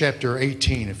 Matthew chapter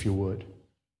 18, if you would.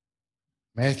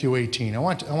 Matthew 18. I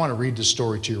want to read this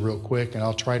story to you real quick, and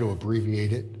I'll try to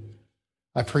abbreviate it.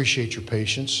 I appreciate your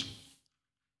patience,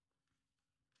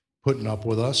 putting up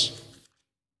with us,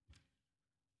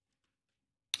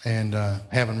 and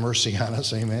having mercy on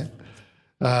us. Amen.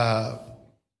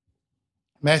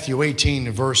 Matthew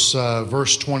 18, verse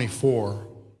 24,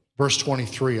 verse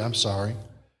 23. I'm sorry.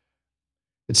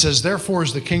 It says, "Therefore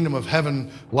is the kingdom of heaven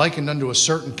likened unto a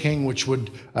certain king, which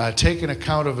would take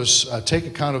account of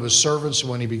his servants.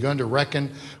 When he begun to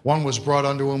reckon, one was brought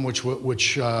unto him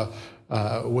which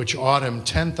ought him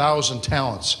 10,000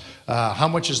 talents." How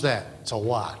much is that? It's a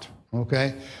lot.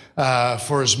 Okay,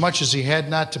 for as much as he had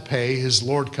not to pay, his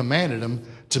Lord commanded him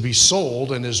to be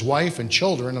sold, and his wife and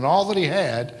children and all that he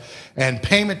had, and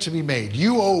payment to be made.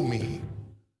 You owe me.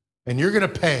 And you're going to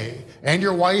pay, and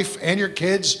your wife and your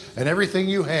kids and everything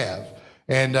you have,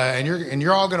 and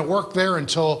you're all going to work there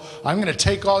until I'm going to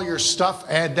take all your stuff,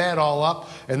 add that all up,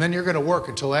 and then you're going to work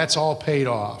until that's all paid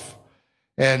off.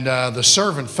 And the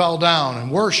servant fell down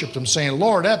and worshipped him, saying,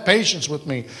 "Lord, have patience with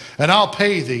me, and I'll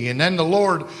pay thee." And then the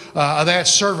Lord of that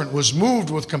servant was moved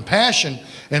with compassion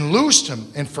and loosed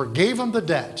him and forgave him the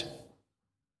debt.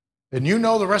 And you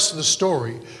know the rest of the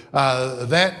story.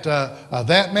 That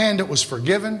man that was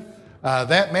forgiven,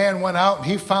 that man went out and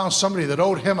he found somebody that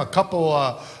owed him a couple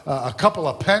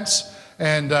of pence,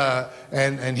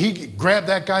 and he grabbed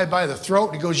that guy by the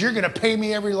throat and he goes, "You're going to pay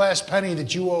me every last penny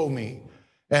that you owe me."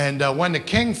 And when the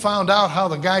king found out how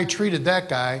the guy treated that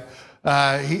guy,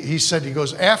 he said, he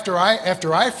goes, after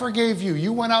I forgave you,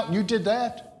 you went out and you did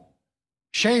that?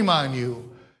 Shame on you.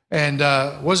 And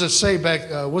what does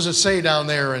it say down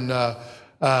there in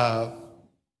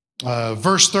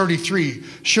verse 33?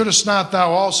 "Shouldest not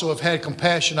thou also have had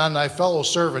compassion on thy fellow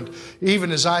servant,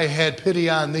 even as I had pity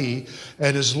on thee?"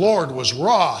 And his Lord was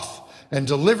wroth, and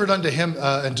delivered him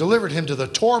to the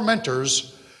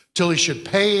tormentors, till he should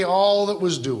pay all that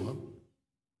was due him.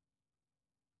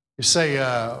 You say,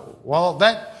 well,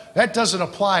 that doesn't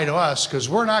apply to us because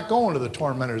we're not going to the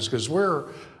tormentors because we're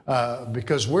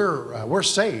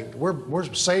saved.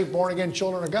 We're saved, born again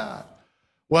children of God.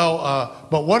 Well,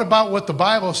 but what about what the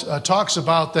Bible talks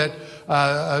about,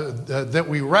 that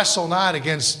we wrestle not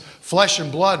against flesh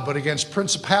and blood, but against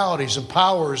principalities and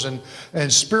powers and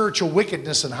spiritual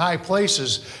wickedness in high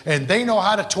places, and they know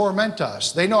how to torment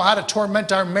us. They know how to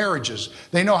torment our marriages.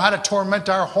 They know how to torment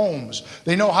our homes.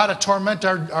 They know how to torment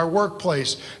our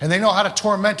workplace, and they know how to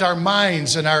torment our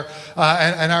minds and our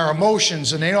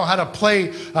emotions, and they know how to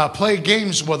play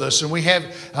games with us. And we have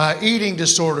eating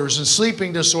disorders and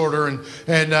sleeping disorder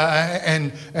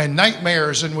and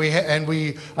nightmares, and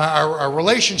our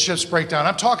relationships break down.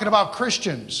 I'm talking about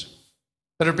Christians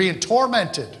that are being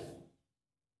tormented.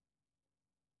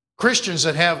 Christians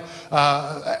that have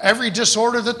every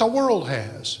disorder that the world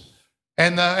has,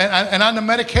 and on the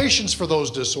medications for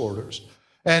those disorders.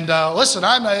 And listen,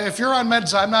 if you're on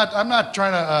meds, I'm not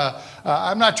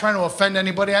trying to offend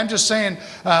anybody. I'm just saying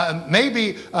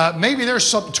maybe there's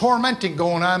some tormenting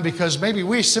going on because maybe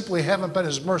we simply haven't been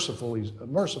as merciful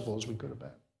as we could have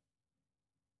been.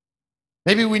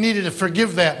 Maybe we needed to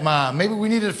forgive that mom. Maybe we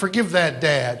needed to forgive that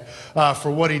dad for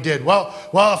what he did. Well,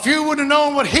 if you would have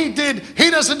known what he did,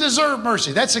 he doesn't deserve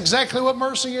mercy. That's exactly what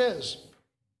mercy is.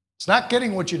 It's not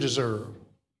getting what you deserve.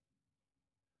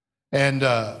 And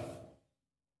I'm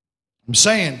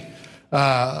saying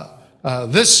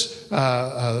this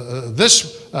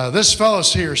fellow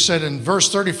here said in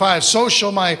verse 35, "So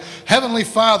shall my heavenly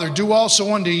Father do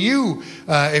also unto you,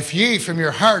 if ye from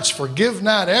your hearts forgive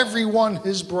not everyone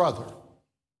his brother."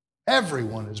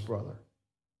 Everyone his brother.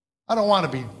 I don't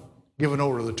want to be given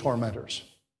over to the tormentors.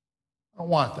 I don't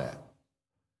want that.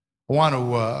 I want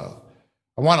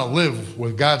to live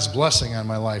with God's blessing on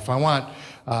my life. I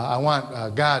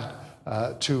want God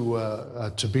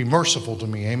to be merciful to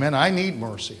me. Amen. I need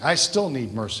mercy. I still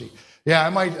need mercy. Yeah, I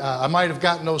might have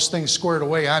gotten those things squared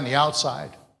away on the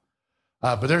outside,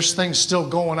 but there's things still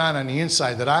going on the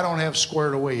inside that I don't have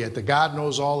squared away yet that God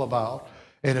knows all about.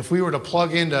 And if we were to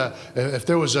plug into, if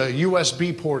there was a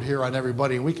USB port here on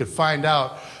everybody, and we could find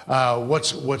out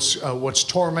what's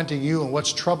tormenting you and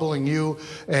what's troubling you,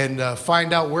 and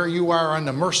find out where you are on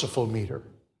the merciful meter,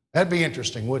 that'd be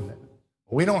interesting, wouldn't it?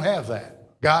 We don't have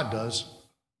that. God does.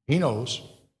 He knows.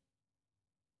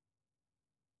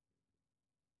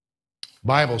 The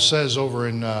Bible says over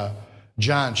in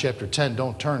John chapter 10,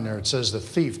 don't turn there, it says, "The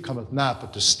thief cometh not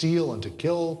but to steal and to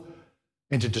kill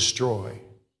and to destroy."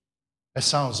 That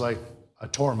sounds like a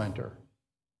tormentor.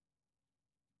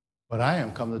 But I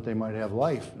am come that they might have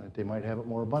life and that they might have it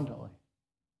more abundantly.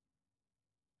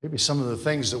 Maybe some of the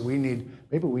things that we need,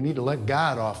 maybe we need to let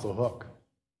God off the hook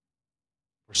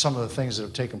for some of the things that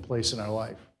have taken place in our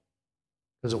life.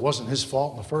 Because it wasn't his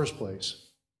fault in the first place.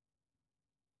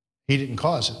 He didn't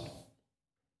cause it.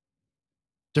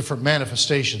 Different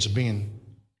manifestations of being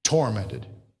tormented.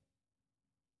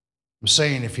 I'm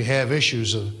saying if you have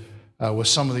issues with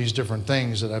some of these different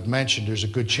things that I've mentioned, there's a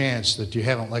good chance that you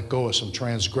haven't let go of some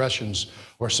transgressions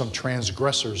or some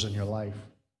transgressors in your life.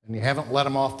 And you haven't let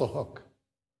them off the hook.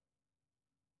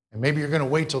 And maybe you're going to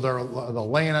wait till they're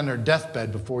laying on their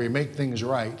deathbed before you make things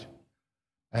right.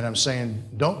 And I'm saying,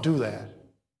 don't do that,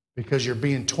 because you're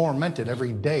being tormented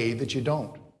every day that you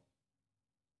don't.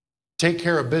 Take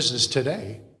care of business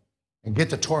today and get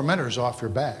the tormentors off your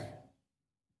back.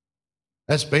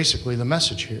 That's basically the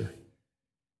message here.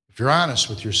 If you're honest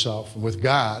with yourself and with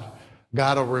God,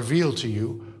 God will reveal to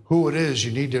you who it is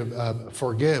you need to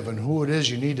forgive and who it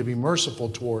is you need to be merciful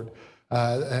toward.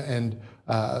 And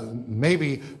it may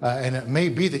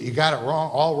be that you got it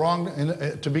all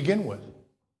wrong to begin with.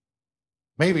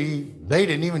 Maybe they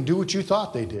didn't even do what you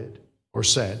thought they did or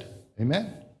said.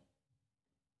 Amen?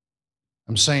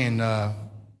 I'm saying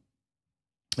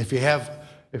if you have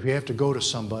to go to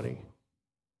somebody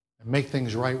and make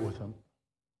things right with them,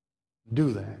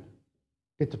 do that.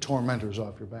 Get the tormentors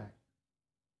off your back.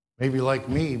 Maybe like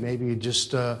me, maybe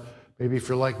if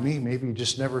you're like me, maybe you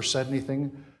just never said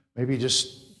anything. Maybe you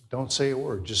just don't say a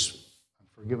word. Just, I'm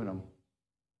forgiving them.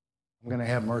 I'm going to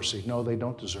have mercy. No, they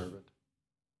don't deserve it.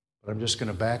 But I'm just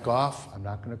going to back off. I'm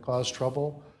not going to cause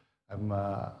trouble. I'm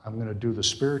going to do the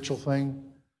spiritual thing,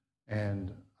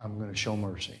 and I'm going to show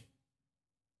mercy.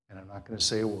 And I'm not going to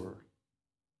say a word.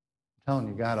 I'm telling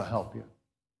you, God will help you.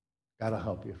 God will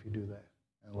help you if you do that.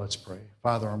 And let's pray.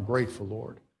 Father, I'm grateful,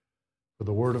 Lord, for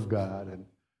the Word of God.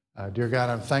 And dear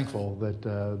God, I'm thankful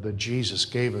that Jesus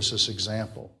gave us this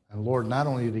example. And Lord, not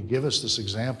only did he give us this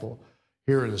example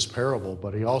here in this parable,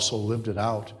 but he also lived it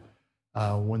out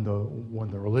when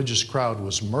the religious crowd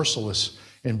was merciless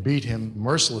and beat him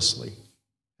mercilessly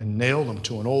and nailed him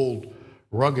to an old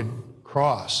rugged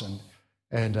cross.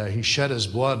 And he shed his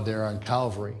blood there on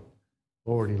Calvary.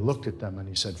 Lord, he looked at them and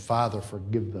he said, Father,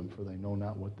 forgive them, for they know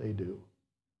not what they do.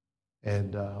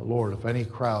 And Lord, if any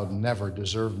crowd never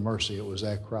deserved mercy, it was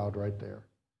that crowd right there.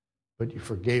 But you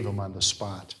forgave them on the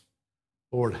spot.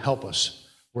 Lord, help us.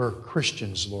 We're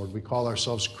Christians, Lord. We call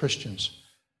ourselves Christians.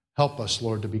 Help us,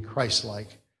 Lord, to be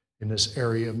Christ-like in this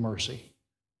area of mercy.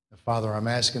 And Father, I'm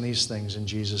asking these things in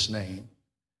Jesus' name.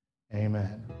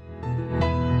 Amen.